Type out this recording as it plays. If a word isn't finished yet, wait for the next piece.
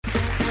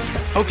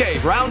Okay,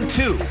 round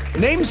two.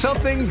 Name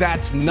something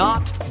that's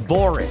not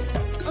boring.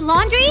 A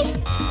laundry?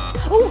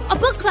 Ooh, a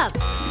book club.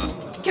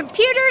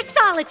 Computer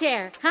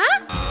solitaire,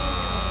 huh?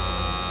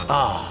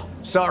 Ah,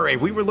 oh, sorry,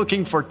 we were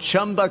looking for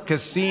Chumba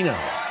Casino.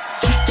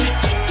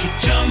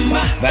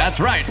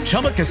 That's right,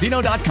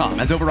 ChumbaCasino.com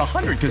has over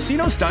 100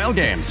 casino-style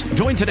games.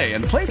 Join today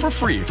and play for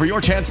free for your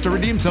chance to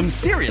redeem some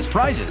serious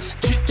prizes.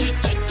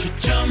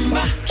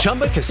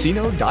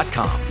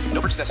 ChumbaCasino.com.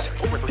 No purchase necessary.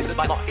 Void where prohibited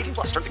by law. 18+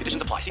 terms and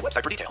conditions apply. See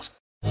website for details.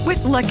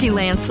 With Lucky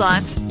Land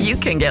Slots, you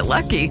can get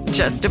lucky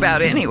just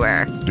about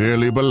anywhere.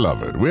 Dearly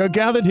beloved, we are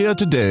gathered here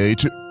today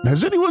to...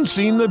 Has anyone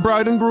seen the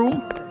bride and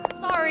groom?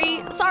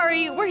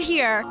 Sorry, we're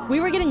here. We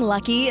were getting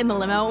lucky in the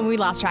limo and we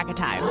lost track of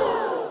time.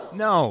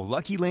 No,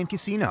 Lucky Land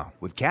Casino,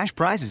 with cash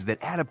prizes that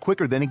add up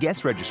quicker than a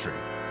guest registry.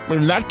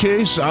 In that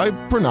case, I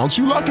pronounce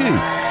you lucky.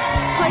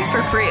 Play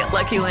for free at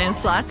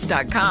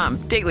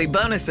LuckyLandSlots.com. Daily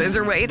bonuses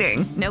are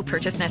waiting. No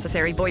purchase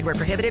necessary. Void where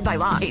prohibited by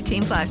law.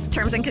 18+.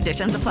 Terms and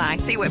conditions apply.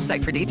 See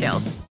website for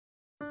details.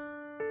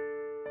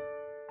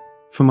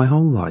 For my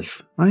whole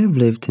life, I have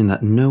lived in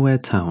that nowhere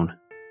town,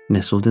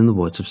 nestled in the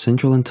woods of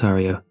central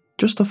Ontario,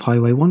 just off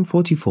Highway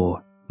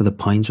 144, where the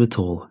pines were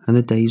tall and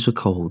the days were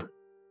cold.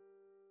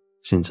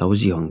 Since I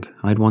was young,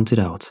 I'd wanted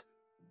out,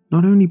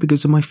 not only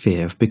because of my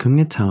fear of becoming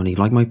a townie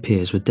like my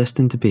peers were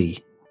destined to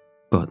be,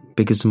 but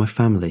because of my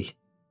family.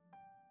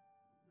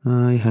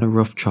 I had a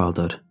rough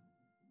childhood,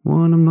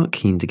 one I'm not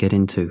keen to get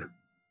into.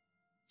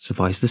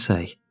 Suffice to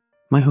say,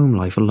 my home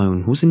life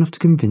alone was enough to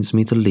convince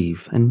me to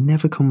leave and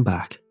never come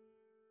back.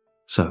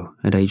 So,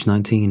 at age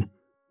 19,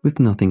 with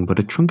nothing but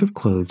a trunk of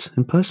clothes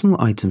and personal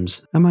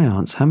items and my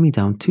aunt's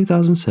hand-me-down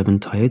 2007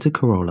 Toyota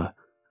Corolla,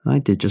 I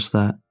did just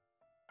that.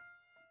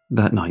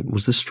 That night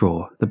was the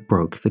straw that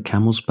broke the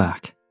camel's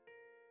back.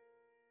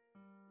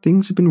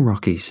 Things had been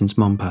rocky since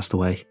Mum passed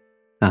away,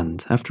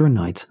 and after a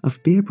night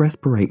of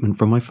beer-breath beratement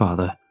from my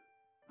father,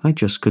 I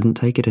just couldn't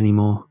take it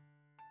anymore.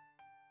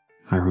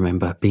 I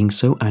remember being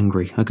so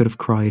angry I could have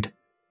cried.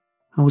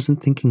 I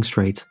wasn't thinking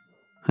straight,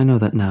 I know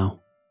that now,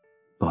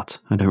 but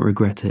I don't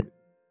regret it.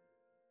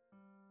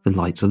 The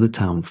lights of the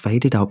town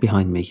faded out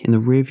behind me in the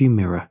rearview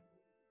mirror.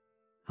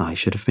 I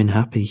should have been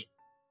happy.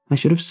 I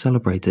should have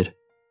celebrated,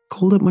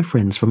 called up my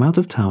friends from out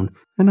of town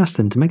and asked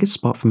them to make a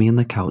spot for me on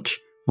their couch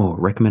or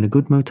recommend a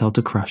good motel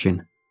to crash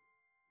in.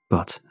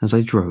 But as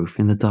I drove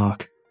in the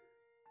dark,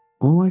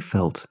 all I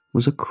felt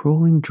was a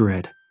crawling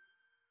dread.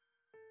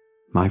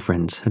 My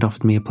friends had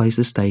offered me a place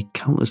to stay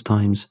countless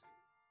times,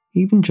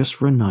 even just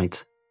for a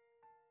night.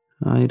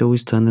 I'd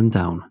always turned them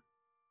down.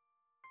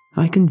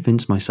 I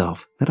convinced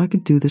myself that I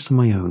could do this on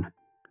my own,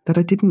 that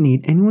I didn't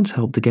need anyone's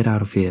help to get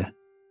out of here.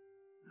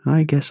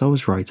 I guess I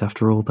was right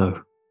after all,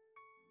 though.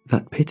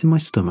 That pit in my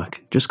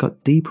stomach just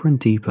got deeper and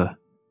deeper.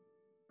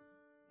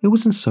 It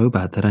wasn't so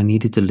bad that I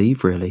needed to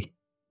leave, really,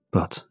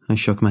 but I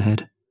shook my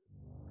head.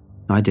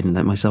 I didn't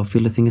let myself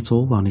feel a thing at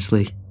all,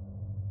 honestly.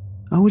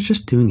 I was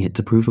just doing it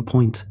to prove a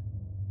point.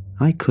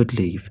 I could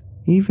leave,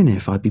 even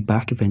if I'd be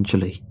back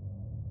eventually.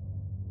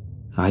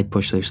 I'd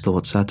push those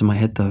thoughts out of my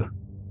head, though.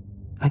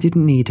 I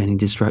didn't need any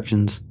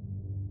distractions,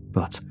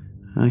 but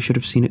I should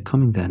have seen it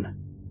coming then,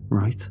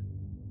 right?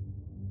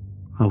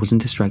 I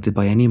wasn't distracted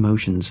by any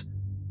emotions.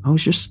 I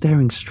was just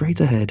staring straight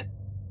ahead.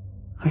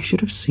 I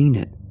should have seen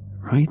it,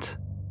 right?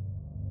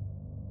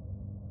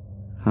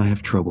 I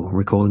have trouble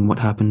recalling what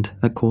happened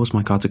that caused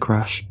my car to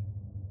crash.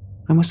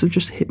 I must have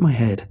just hit my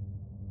head,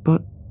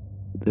 but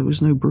there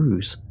was no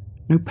bruise,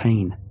 no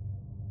pain.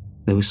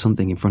 There was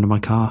something in front of my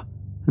car,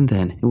 and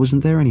then it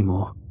wasn't there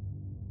anymore.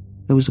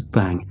 There was a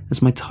bang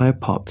as my tire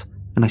popped,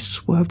 and I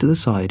swerved to the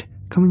side,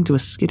 coming to a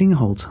skidding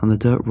halt on the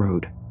dirt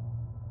road.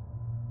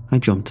 I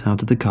jumped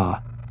out of the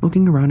car,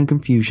 looking around in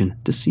confusion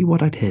to see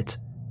what I'd hit,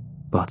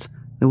 but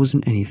there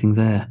wasn't anything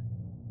there.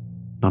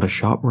 Not a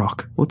sharp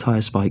rock or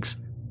tire spikes,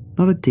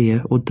 not a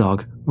deer or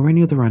dog or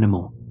any other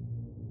animal.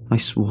 I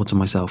swore to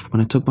myself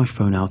when I took my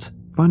phone out,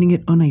 finding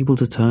it unable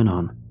to turn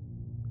on.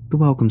 The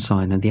welcome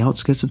sign at the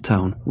outskirts of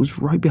town was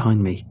right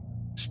behind me,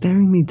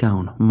 staring me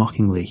down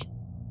mockingly.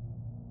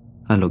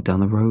 I looked down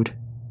the road,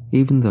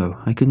 even though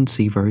I couldn't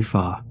see very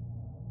far.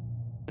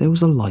 There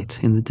was a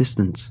light in the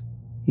distance,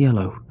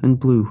 yellow and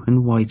blue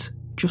and white,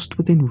 just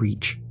within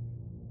reach.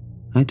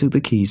 I took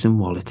the keys and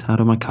wallet out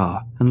of my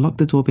car and locked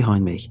the door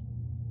behind me,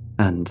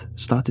 and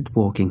started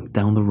walking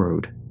down the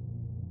road.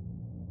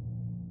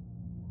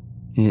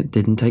 It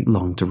didn't take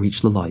long to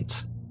reach the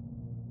lights.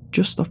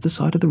 Just off the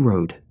side of the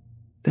road,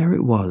 there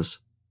it was.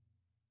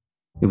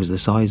 It was the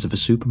size of a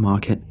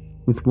supermarket,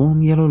 with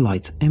warm yellow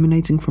light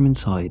emanating from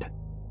inside.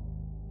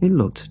 It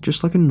looked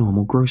just like a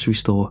normal grocery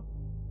store,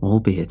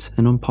 albeit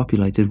an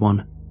unpopulated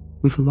one,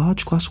 with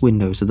large glass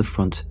windows at the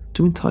front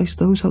to entice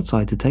those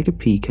outside to take a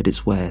peek at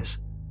its wares.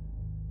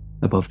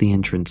 Above the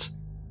entrance,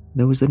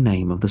 there was the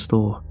name of the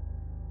store,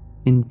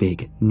 in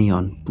big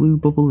neon blue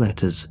bubble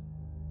letters.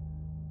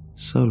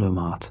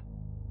 Solomart.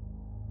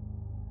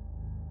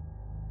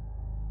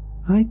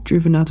 I'd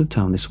driven out of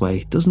town this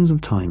way dozens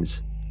of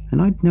times, and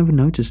I'd never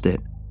noticed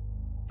it.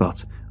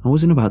 But I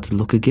wasn't about to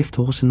look a gift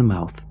horse in the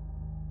mouth.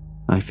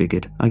 I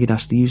figured I could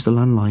ask to use the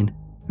landline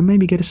and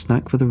maybe get a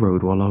snack for the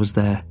road while I was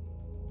there.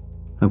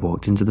 I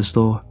walked into the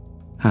store,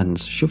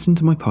 hands shoved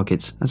into my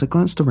pockets as I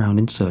glanced around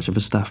in search of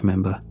a staff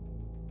member.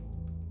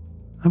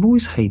 I've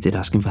always hated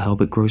asking for help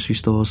at grocery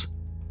stores,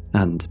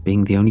 and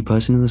being the only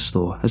person in the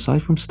store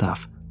aside from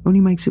staff only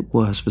makes it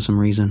worse for some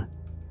reason.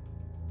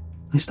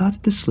 I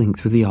started to slink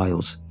through the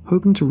aisles,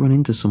 hoping to run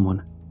into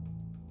someone.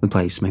 The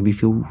place made me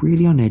feel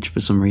really on edge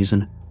for some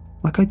reason,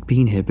 like I'd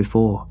been here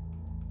before.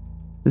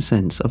 The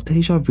sense of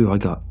deja vu I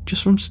got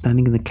just from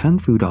standing in the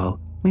canned food aisle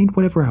made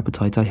whatever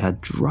appetite I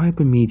had dry up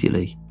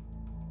immediately.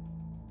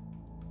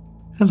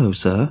 "Hello,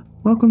 sir.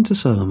 Welcome to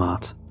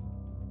Solomart."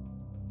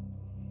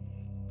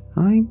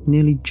 I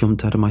nearly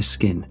jumped out of my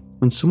skin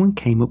when someone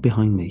came up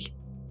behind me.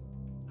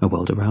 I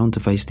whirled around to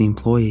face the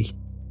employee.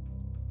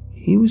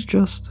 He was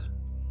just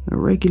a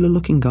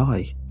regular-looking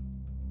guy.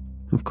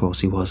 Of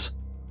course he was.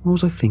 What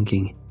was I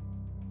thinking?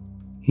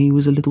 He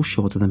was a little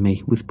shorter than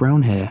me, with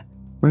brown hair,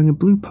 wearing a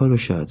blue polo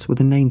shirt with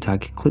a name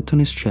tag clipped on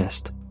his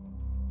chest.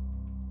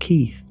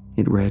 Keith,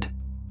 it read.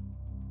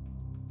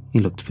 He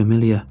looked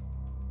familiar,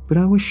 but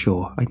I was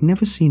sure I'd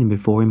never seen him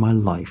before in my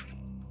life.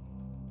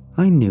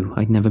 I knew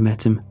I'd never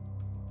met him,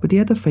 but he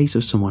had the face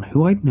of someone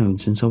who I'd known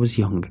since I was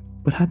young,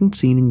 but hadn't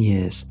seen in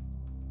years.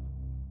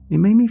 It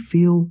made me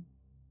feel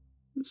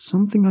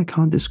something I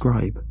can't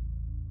describe.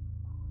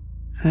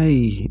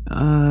 "Hey,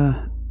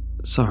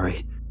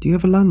 sorry, do you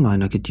have a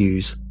landline I could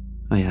use?"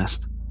 I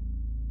asked.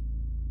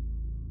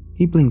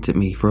 He blinked at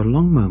me for a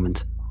long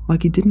moment,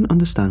 like he didn't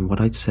understand what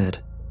I'd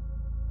said.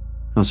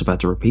 I was about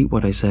to repeat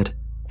what I said,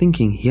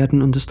 thinking he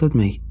hadn't understood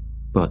me,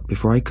 but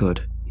before I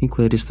could, he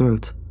cleared his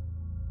throat.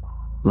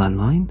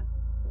 "Landline?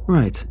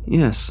 Right,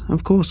 yes,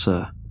 of course,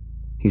 sir,"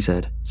 he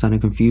said,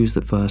 sounding confused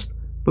at first,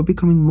 but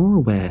becoming more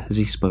aware as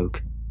he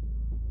spoke.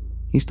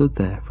 He stood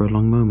there for a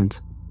long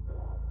moment.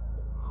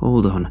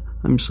 "Hold on,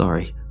 I'm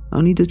sorry.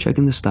 I'll need to check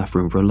in the staff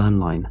room for a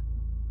landline."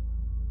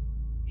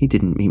 He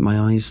didn't meet my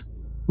eyes,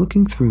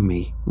 looking through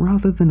me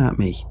rather than at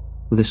me,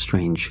 with a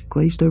strange,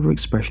 glazed-over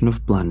expression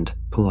of bland,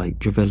 polite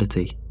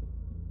joviality.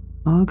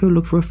 "I'll go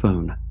look for a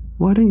phone.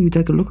 Why don't you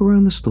take a look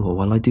around the store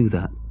while I do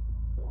that?"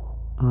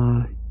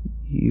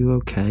 You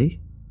okay?"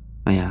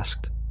 I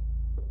asked.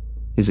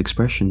 His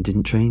expression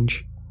didn't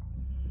change.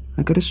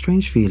 I got a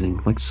strange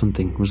feeling like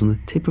something was on the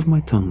tip of my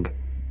tongue.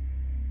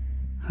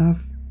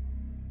 "Have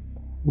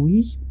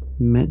we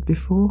met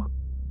before?"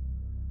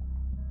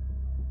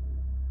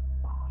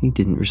 He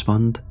didn't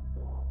respond,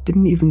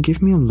 didn't even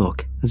give me a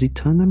look as he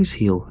turned on his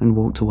heel and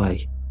walked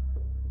away.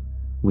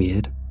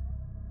 Weird.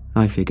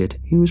 I figured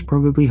he was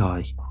probably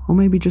high, or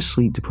maybe just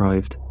sleep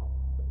deprived.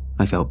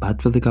 I felt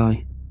bad for the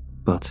guy,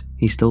 but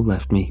he still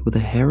left me with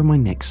the hair on my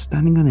neck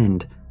standing on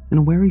end and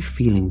a wary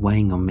feeling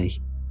weighing on me.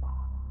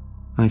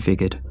 I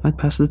figured I'd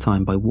pass the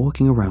time by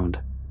walking around.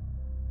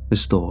 The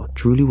store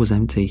truly was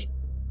empty,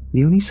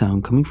 the only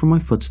sound coming from my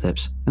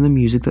footsteps and the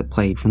music that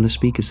played from the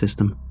speaker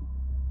system.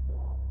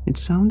 It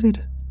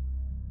sounded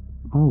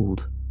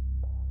old,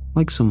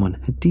 like someone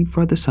had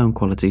deep-fried the sound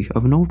quality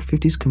of an old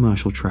 50s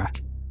commercial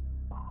track.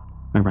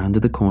 I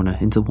rounded the corner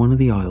into one of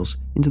the aisles,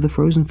 into the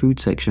frozen food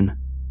section.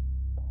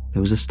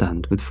 There was a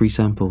stand with free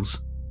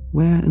samples,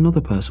 where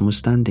another person was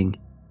standing.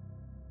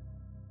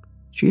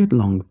 She had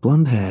long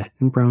blonde hair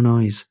and brown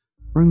eyes,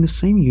 wearing the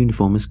same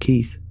uniform as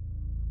Keith.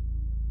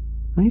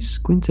 I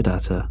squinted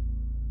at her.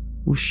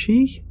 Was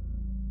she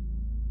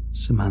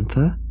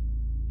Samantha?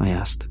 I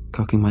asked,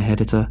 cocking my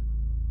head at her.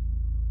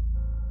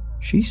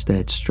 She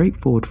stared straight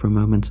forward for a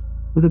moment,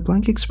 with a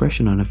blank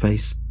expression on her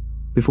face,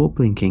 before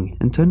blinking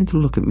and turning to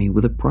look at me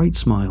with a bright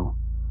smile.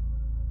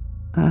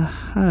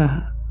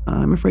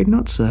 I'm afraid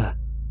not, sir,"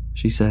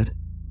 she said.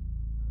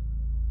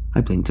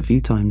 I blinked a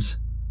few times,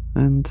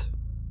 and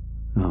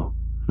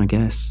I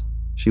guess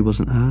she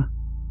wasn't her.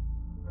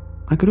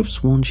 I could have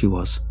sworn she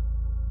was,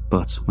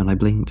 but when I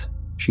blinked,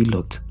 she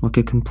looked like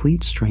a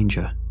complete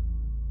stranger.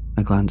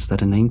 I glanced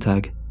at her name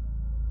tag.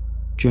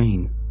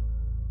 Jane.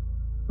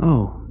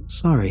 "Oh,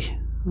 sorry,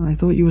 I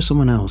thought you were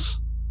someone else,"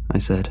 I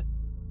said.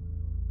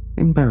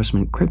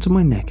 Embarrassment crept up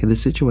my neck at the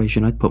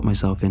situation I'd put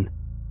myself in,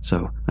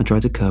 so I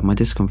tried to curb my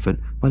discomfort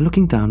by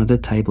looking down at a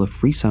table of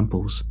free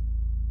samples.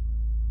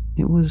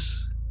 It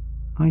was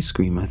ice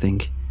cream, I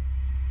think.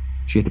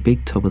 She had a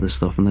big tub of the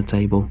stuff on the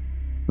table,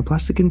 a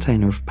plastic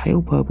container of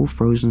pale purple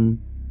frozen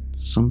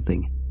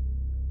something.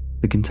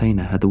 The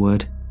container had the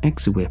word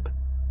Exi-Whip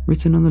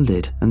written on the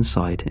lid and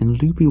side in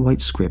loopy white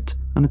script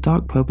on a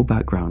dark purple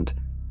background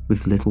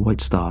with little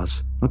white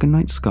stars like a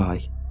night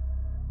sky.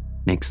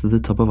 Next to the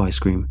tub of ice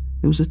cream,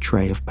 there was a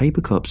tray of paper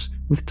cups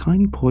with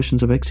tiny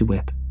portions of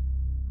Exi-Whip.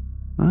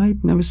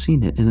 I'd never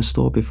seen it in a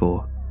store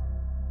before.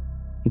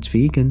 "It's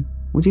vegan.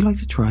 Would you like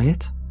to try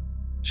it?"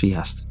 she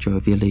asked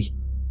jovially,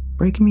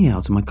 breaking me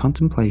out of my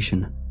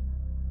contemplation.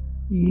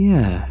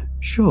 "Yeah,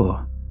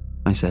 sure,"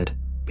 I said,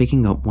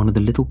 picking up one of the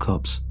little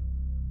cups.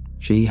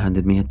 She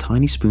handed me a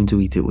tiny spoon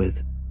to eat it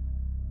with.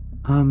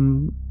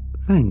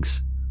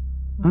 Thanks.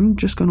 I'm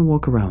just gonna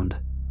walk around,"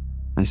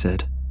 I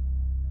said.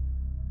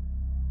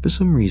 For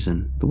some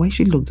reason, the way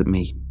she looked at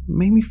me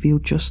made me feel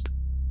just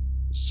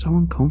so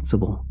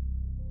uncomfortable.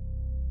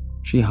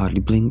 She hardly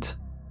blinked,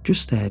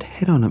 just stared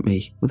head-on at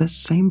me with that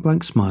same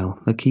blank smile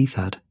that Keith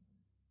had.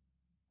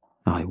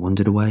 I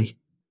wandered away,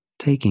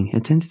 taking a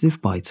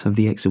tentative bite of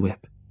the Exit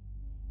Whip.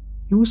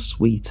 It was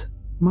sweet,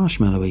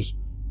 marshmallowy,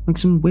 like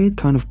some weird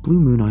kind of Blue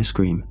Moon ice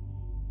cream.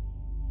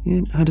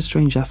 It had a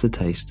strange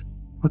aftertaste,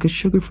 like a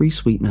sugar-free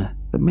sweetener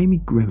that made me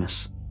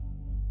grimace.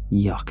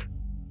 Yuck.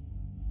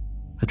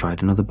 I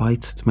tried another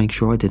bite to make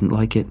sure I didn't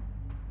like it,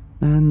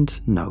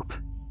 and nope,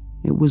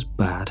 it was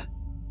bad.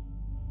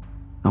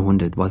 I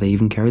wondered why they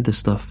even carried this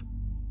stuff.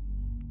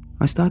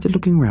 I started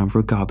looking around for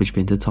a garbage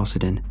bin to toss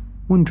it in,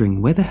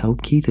 wondering where the hell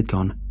Keith had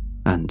gone,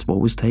 and what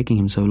was taking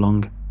him so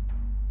long.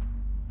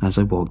 As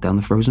I walked down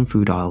the frozen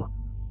food aisle,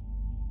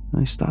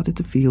 I started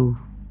to feel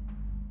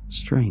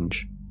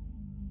strange.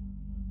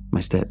 My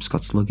steps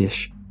got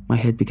sluggish, my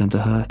head began to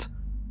hurt,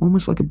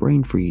 almost like a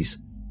brain freeze,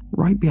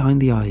 right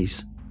behind the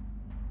eyes.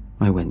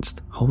 I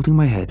winced, holding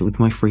my head with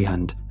my free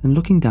hand and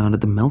looking down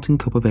at the melting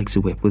cup of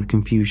Exit Whip with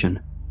confusion.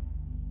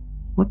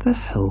 What the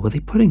hell were they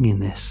putting in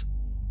this?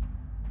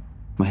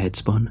 My head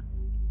spun,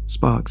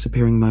 sparks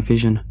appearing in my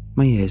vision,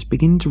 my ears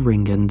beginning to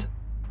ring, and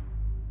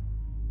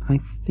I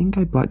think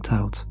I blacked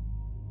out.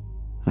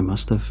 I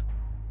must have.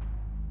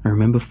 I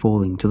remember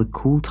falling to the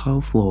cool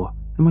tile floor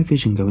and my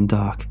vision going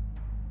dark.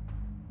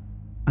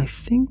 I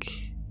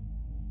think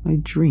I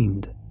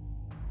dreamed.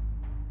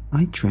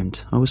 I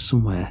dreamt I was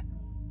somewhere,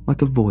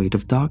 like a void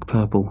of dark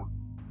purple.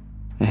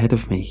 Ahead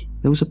of me,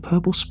 there was a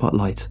purple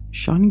spotlight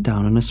shining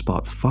down on a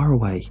spot far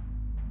away.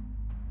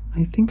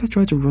 I think I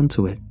tried to run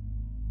to it.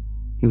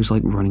 It was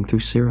like running through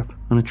syrup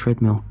on a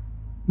treadmill,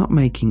 not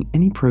making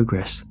any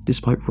progress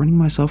despite running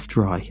myself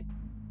dry.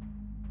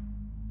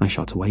 I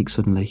shot awake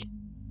suddenly.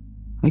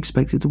 I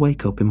expected to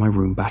wake up in my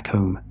room back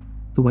home,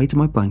 the weight of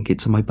my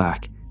blankets on my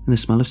back and the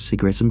smell of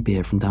cigarettes and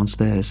beer from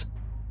downstairs.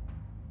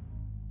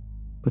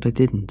 But I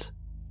didn't.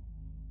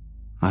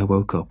 I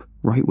woke up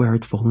right where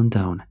I'd fallen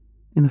down,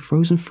 in the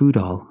frozen food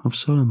aisle of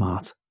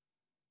Solomart.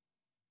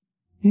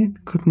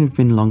 It couldn't have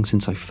been long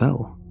since I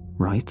fell,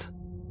 right?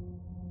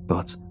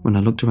 But when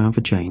I looked around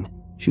for Jane,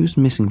 she was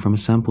missing from a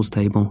samples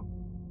table.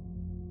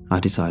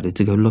 I decided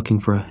to go looking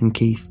for her and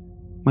Keith,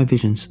 my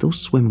vision still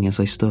swimming as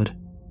I stood.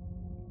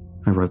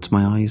 I rubbed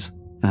my eyes,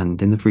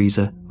 and in the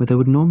freezer, where there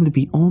would normally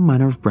be all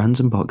manner of brands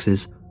and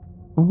boxes,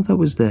 all that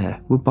was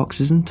there were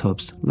boxes and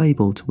tubs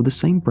labelled with the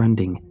same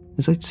branding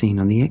as I'd seen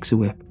on the Exit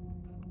Whip.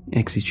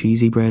 Exi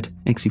cheesy bread,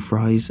 Exi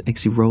fries,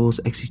 Exi rolls,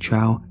 Exi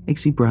chow,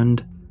 Exi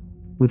brand,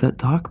 with that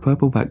dark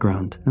purple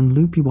background and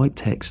loopy white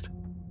text.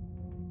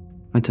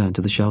 I turned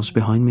to the shelves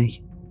behind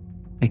me.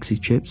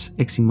 Exi chips,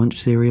 Exi munch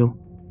cereal.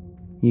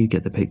 You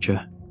get the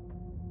picture.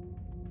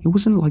 It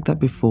wasn't like that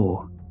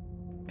before.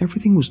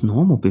 Everything was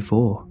normal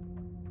before.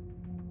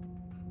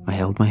 I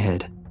held my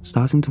head,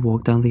 starting to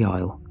walk down the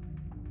aisle.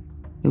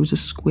 There was a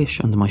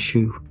squish under my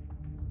shoe.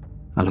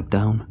 I looked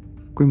down,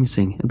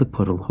 grimacing at the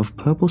puddle of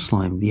purple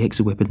slime the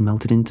Exit Whip had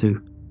melted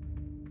into.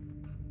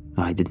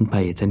 I didn't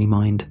pay it any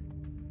mind.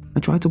 I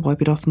tried to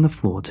wipe it off on the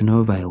floor to no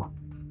avail.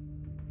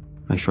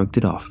 I shrugged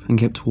it off and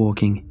kept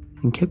walking,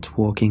 and kept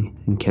walking,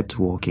 and kept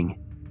walking.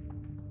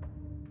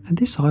 Had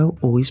this aisle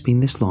always been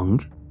this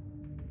long?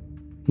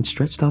 It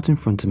stretched out in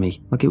front of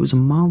me like it was a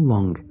mile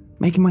long,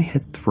 making my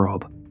head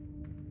throb.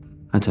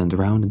 I turned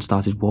around and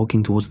started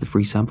walking towards the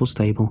free samples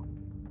table,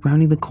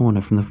 rounding the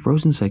corner from the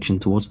frozen section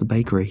towards the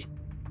bakery.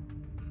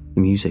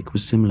 The music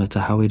was similar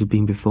to how it had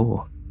been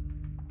before,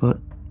 but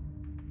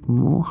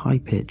more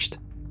high-pitched,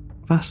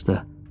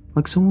 faster,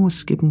 like someone was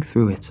skipping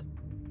through it.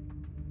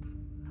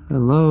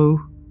 "Hello,"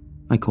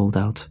 I called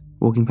out,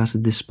 walking past a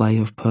display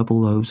of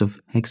purple loaves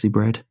of Exi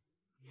bread.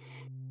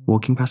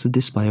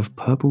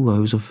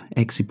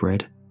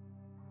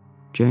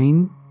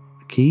 "Jane?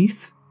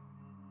 Keith?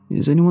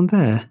 Is anyone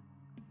there?"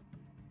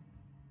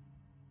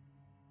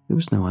 There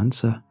was no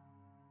answer.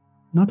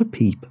 Not a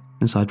peep,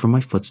 aside from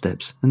my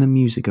footsteps and the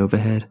music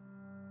overhead.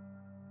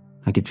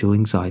 I could feel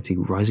anxiety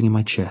rising in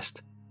my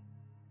chest.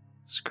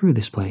 Screw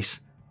this place.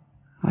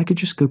 I could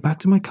just go back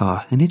to my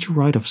car and hitch a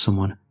ride off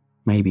someone,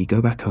 maybe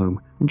go back home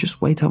and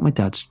just wait out my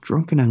dad's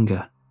drunken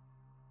anger.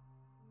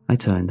 I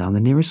turned down the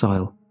nearest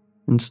aisle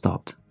and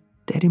stopped,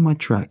 dead in my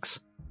tracks.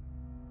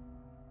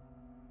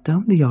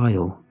 Down the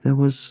aisle there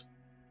was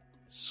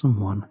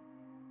someone,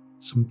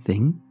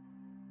 something.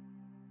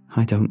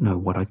 I don't know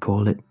what I'd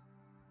call it.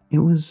 It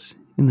was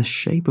in the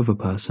shape of a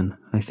person,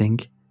 I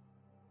think.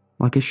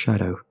 Like a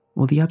shadow,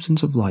 or the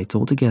absence of light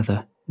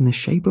altogether, in the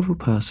shape of a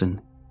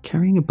person,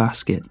 carrying a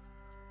basket.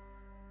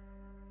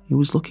 It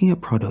was looking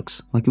at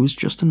products like it was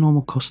just a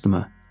normal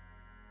customer.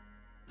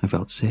 I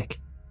felt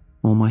sick,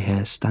 all my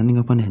hair standing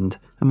up on end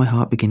and my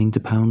heart beginning to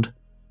pound.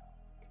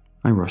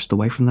 I rushed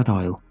away from that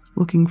aisle,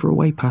 looking for a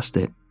way past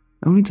it,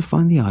 only to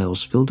find the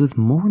aisles filled with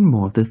more and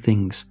more of the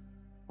things,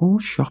 all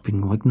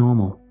shopping like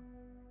normal.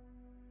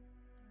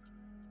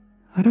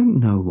 I don't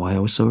know why I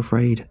was so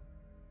afraid.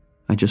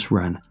 I just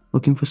ran,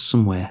 looking for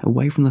somewhere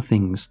away from the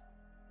things,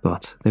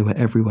 but they were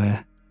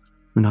everywhere.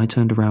 When I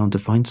turned around to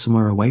find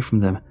somewhere away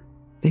from them,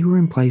 they were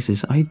in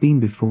places I had been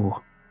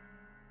before.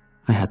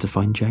 I had to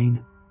find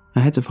Jane. I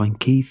had to find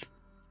Keith.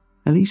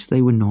 At least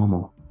they were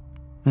normal.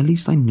 At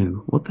least I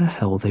knew what the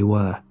hell they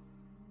were.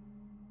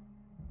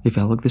 It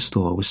felt like the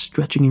store was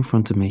stretching in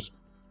front of me,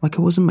 like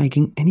I wasn't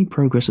making any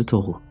progress at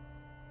all.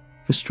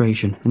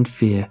 Frustration and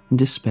fear and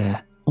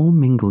despair all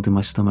mingled in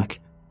my stomach,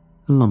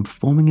 a lump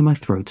forming in my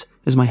throat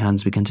as my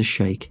hands began to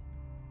shake.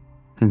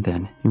 And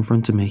then, in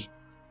front of me,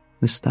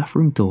 the staff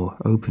room door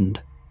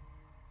opened.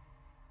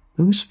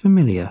 Those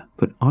familiar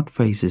but odd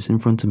faces in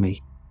front of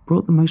me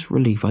brought the most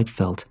relief I'd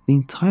felt the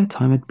entire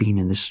time I'd been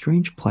in this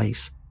strange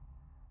place.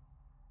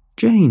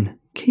 "Jane!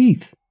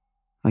 Keith!"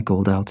 I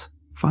called out,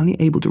 finally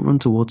able to run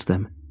towards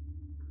them.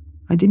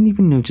 I didn't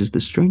even notice the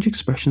strange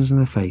expressions on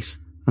their face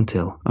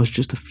until I was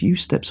just a few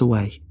steps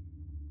away.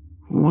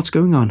 "What's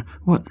going on?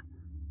 What?"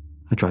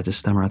 I tried to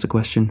stammer out a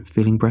question,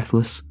 feeling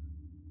breathless.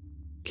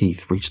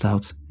 Keith reached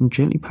out and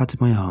gently patted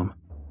my arm.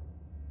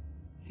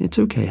 "It's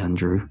okay,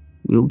 Andrew.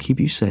 We'll keep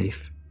you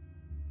safe."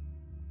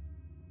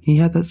 He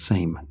had that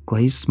same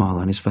glazed smile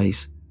on his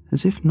face,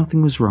 as if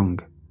nothing was wrong.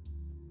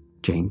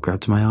 Jane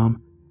grabbed my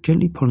arm,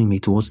 gently pulling me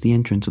towards the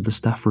entrance of the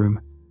staff room.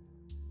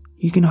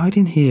 "You can hide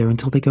in here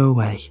until they go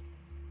away,"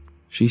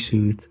 she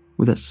soothed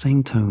with that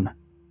same tone.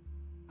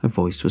 Her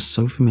voice was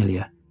so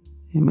familiar,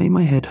 it made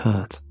my head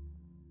hurt.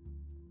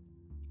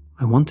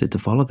 I wanted to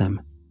follow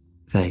them.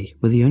 They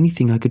were the only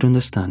thing I could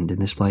understand in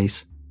this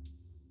place.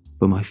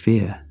 But my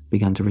fear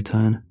began to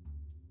return.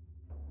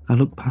 I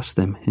looked past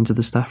them into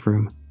the staff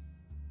room,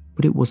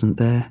 but it wasn't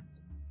there.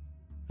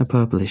 A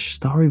purplish,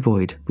 starry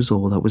void was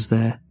all that was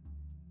there.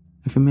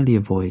 A familiar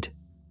void,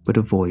 but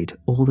a void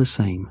all the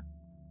same.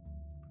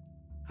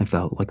 I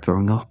felt like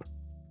throwing up,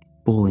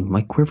 balling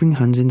my quivering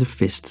hands into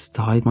fists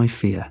to hide my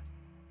fear.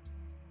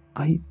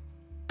 I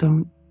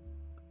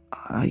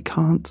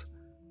can't.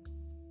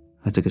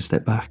 I took a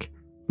step back,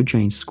 but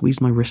Jane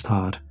squeezed my wrist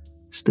hard,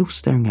 still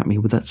staring at me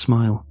with that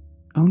smile,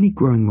 only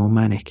growing more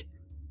manic.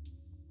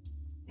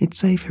 "It's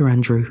safe here,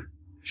 Andrew,"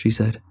 she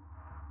said.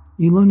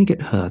 "You'll only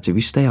get hurt if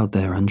you stay out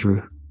there,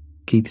 Andrew,"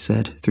 Keith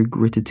said through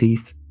gritted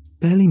teeth,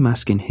 barely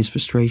masking his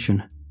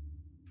frustration.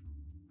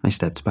 I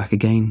stepped back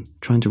again,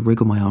 trying to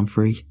wriggle my arm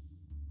free.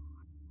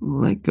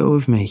 "Let go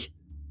of me,"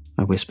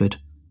 I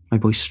whispered, my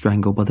voice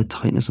strangled by the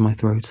tightness of my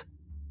throat.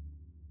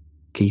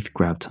 Keith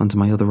grabbed onto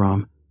my other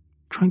arm,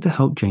 trying to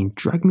help Jane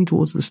drag me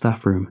towards the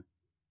staff room.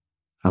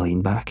 I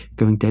leaned back,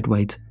 going dead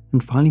weight,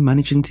 and finally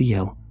managing to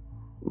yell,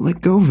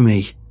 "Let go of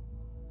me!"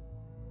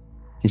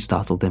 It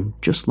startled them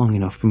just long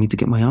enough for me to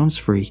get my arms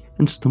free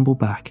and stumble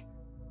back,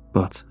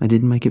 but I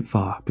didn't make it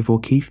far before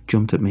Keith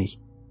jumped at me.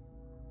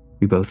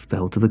 We both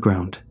fell to the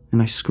ground,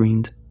 and I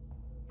screamed,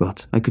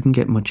 but I couldn't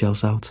get much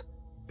else out,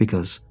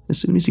 because as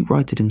soon as he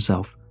righted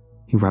himself,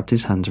 he wrapped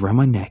his hands around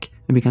my neck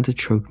and began to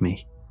choke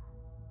me.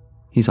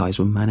 His eyes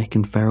were manic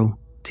and feral,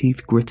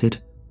 teeth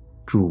gritted,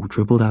 drool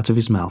dribbled out of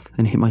his mouth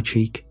and hit my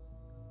cheek.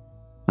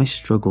 I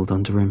struggled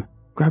under him,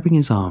 grabbing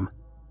his arm,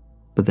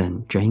 but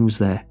then Jane was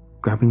there,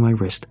 grabbing my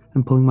wrist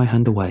and pulling my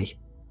hand away.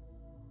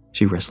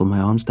 She wrestled my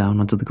arms down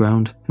onto the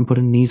ground and put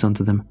her knees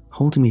onto them,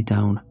 holding me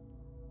down.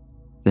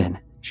 Then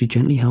she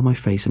gently held my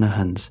face in her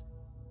hands,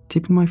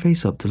 tipping my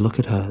face up to look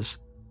at hers.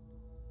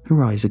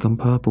 Her eyes had gone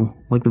purple,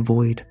 like the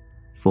void,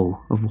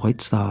 full of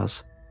white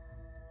stars.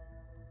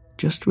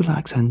 "Just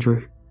relax,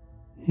 Andrew.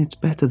 It's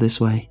better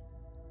this way,"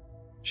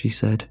 she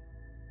said,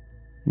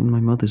 in my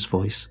mother's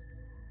voice.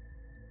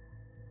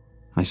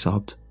 I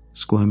sobbed,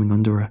 squirming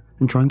under her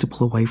and trying to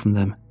pull away from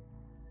them.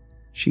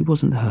 She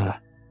wasn't her.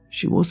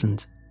 She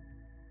wasn't.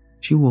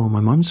 She wore my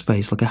mum's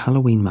face like a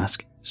Halloween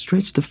mask,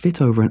 stretched to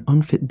fit over an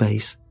unfit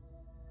base.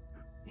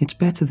 "It's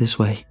better this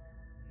way.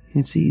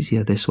 It's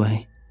easier this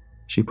way,"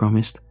 she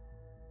promised.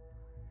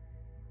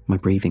 My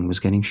breathing was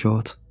getting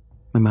short,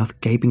 my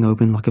mouth gaping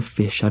open like a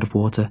fish out of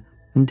water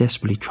and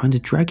desperately trying to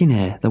drag in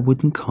air that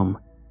wouldn't come.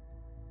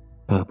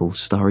 Purple,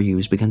 starry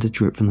ooze began to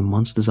drip from the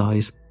monster's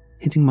eyes,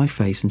 hitting my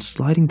face and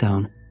sliding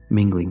down,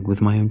 mingling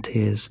with my own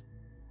tears.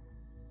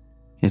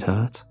 It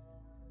hurt.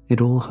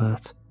 It all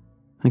hurt.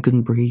 I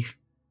couldn't breathe.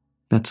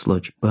 That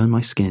sludge burned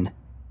my skin.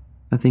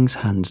 That thing's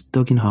hands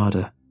dug in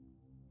harder.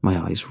 My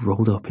eyes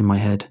rolled up in my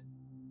head.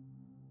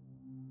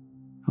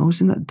 I was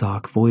in that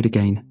dark void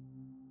again,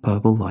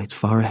 purple light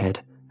far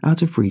ahead,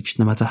 out of reach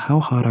no matter how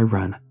hard I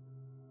ran.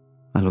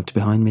 I looked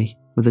behind me,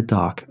 where the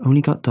dark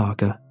only got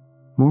darker,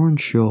 more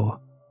unsure.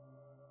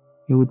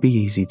 It would be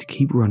easy to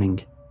keep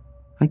running.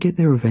 I'd get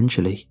there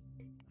eventually.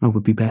 I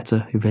would be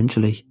better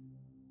eventually.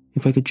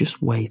 If I could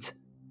just wait.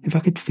 If I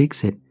could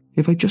fix it.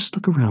 If I just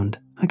stuck around,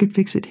 I could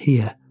fix it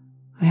here.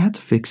 I had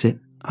to fix it.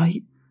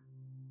 I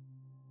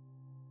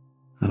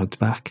looked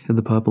back at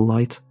the purple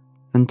light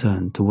and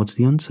turned towards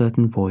the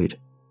uncertain void.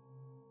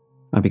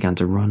 I began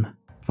to run,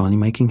 finally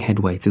making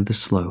headway through the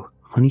slow,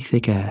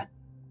 honey-thick air.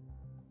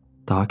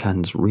 Dark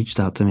hands reached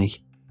out to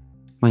me.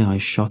 My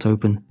eyes shot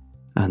open,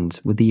 and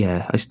with the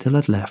air I still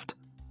had left,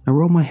 I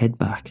rolled my head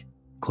back,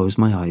 closed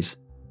my eyes,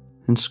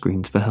 and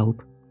screamed for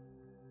help.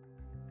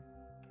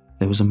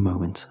 There was a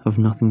moment of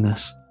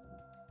nothingness.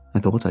 I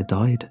thought I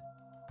died.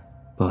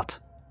 But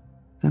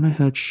then I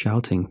heard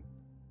shouting.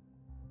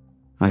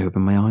 I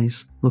opened my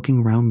eyes, looking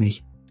around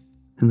me,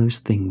 and those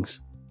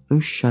things,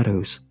 those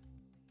shadows,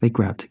 they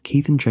grabbed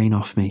Keith and Jane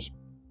off me.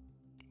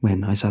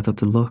 When I sat up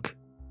to look,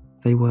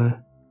 they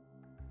were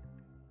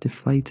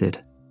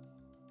deflated.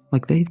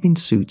 Like they'd been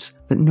suits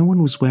that no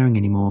one was wearing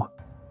anymore,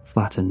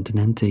 flattened and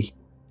empty.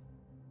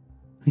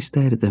 I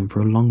stared at them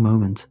for a long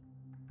moment.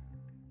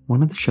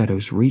 One of the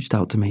shadows reached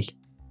out to me.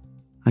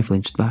 I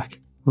flinched back,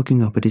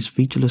 looking up at his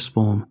featureless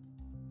form.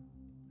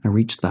 I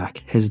reached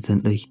back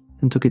hesitantly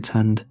and took its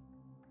hand.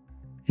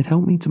 It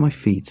helped me to my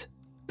feet,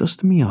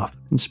 dusting me off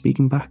and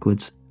speaking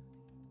backwards.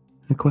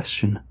 A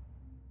question.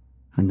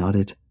 I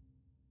nodded.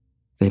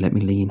 They let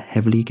me lean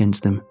heavily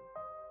against them,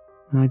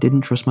 and I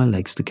didn't trust my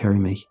legs to carry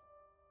me.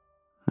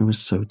 I was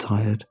so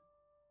tired.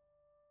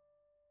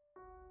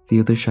 The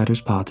other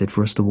shadows parted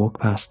for us to walk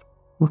past,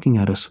 looking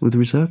at us with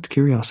reserved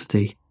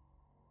curiosity.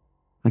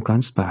 I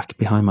glanced back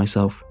behind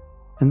myself,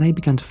 and they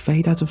began to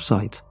fade out of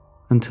sight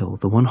until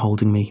the one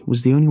holding me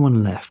was the only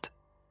one left.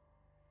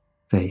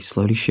 They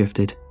slowly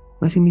shifted,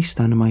 letting me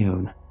stand on my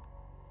own.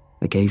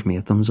 They gave me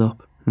a thumbs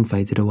up and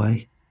faded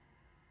away.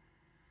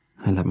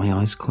 I let my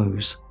eyes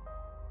close.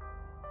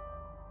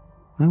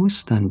 I was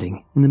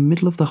standing in the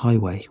middle of the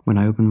highway when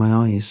I opened my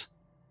eyes.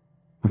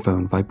 My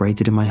phone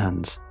vibrated in my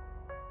hands.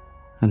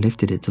 I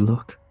lifted it to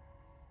look.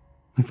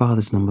 My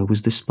father's number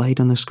was displayed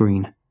on the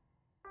screen.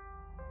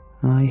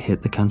 I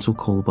hit the cancel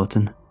call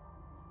button.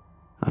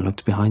 I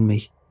looked behind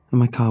me, and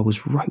my car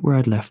was right where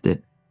I'd left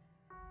it.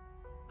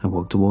 I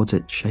walked towards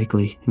it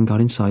shakily and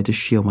got inside to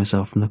shield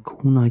myself from the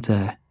cool night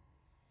air.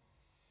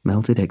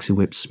 Melted exit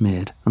whip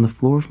smeared on the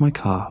floor of my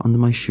car under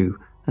my shoe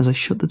as I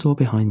shut the door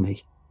behind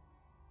me.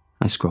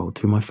 I scrolled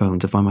through my phone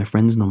to find my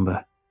friend's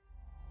number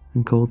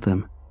and called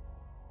them.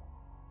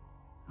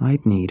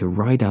 I'd need a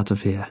ride out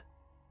of here.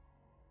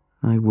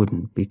 I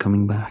wouldn't be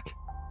coming back.